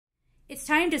It's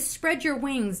time to spread your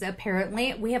wings,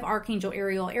 apparently. We have Archangel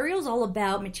Ariel. Ariel's all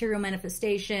about material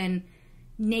manifestation,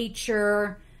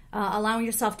 nature, allowing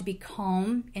yourself to be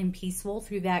calm and peaceful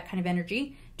through that kind of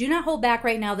energy. Do not hold back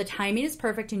right now. The timing is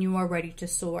perfect and you are ready to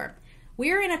soar.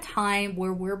 We're in a time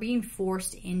where we're being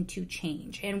forced into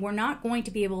change, and we're not going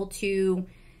to be able to,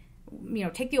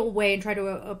 take the old way and try to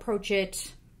approach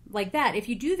it like that. If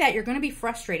you do that, you're going to be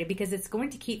frustrated because it's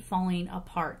going to keep falling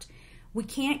apart. We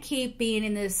can't keep being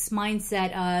in this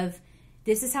mindset of,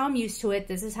 this is how I'm used to it,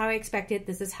 this is how I expect it,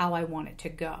 this is how I want it to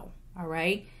go, all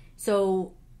right?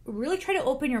 So really try to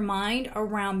open your mind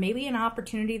around maybe an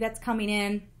opportunity that's coming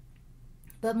in,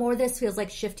 but more this feels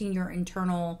like shifting your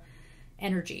internal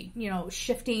energy,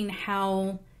 shifting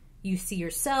how you see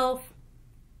yourself,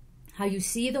 how you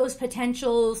see those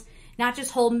potentials, not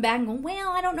just holding back and going,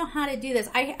 well, I don't know how to do this.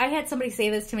 I had somebody say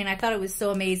this to me and I thought it was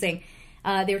so amazing.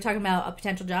 They were talking about a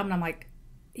potential job and I'm like,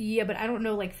 yeah, but I don't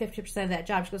know like 50% of that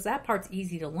job. She goes, that part's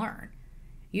easy to learn.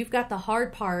 You've got the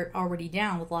hard part already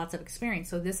down with lots of experience.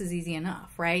 So this is easy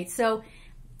enough, right? So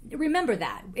remember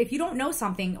that. If you don't know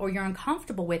something or you're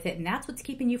uncomfortable with it and that's what's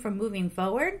keeping you from moving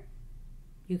forward,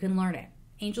 you can learn it.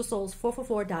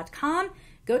 angelsouls444.com.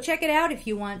 Go check it out if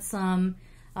you want some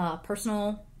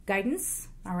personal guidance,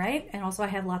 all right? And also I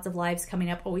have lots of lives coming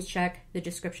up. Always check the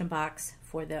description box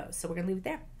for those. So we're going to leave it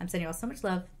there. I'm sending you all so much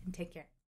love and take care.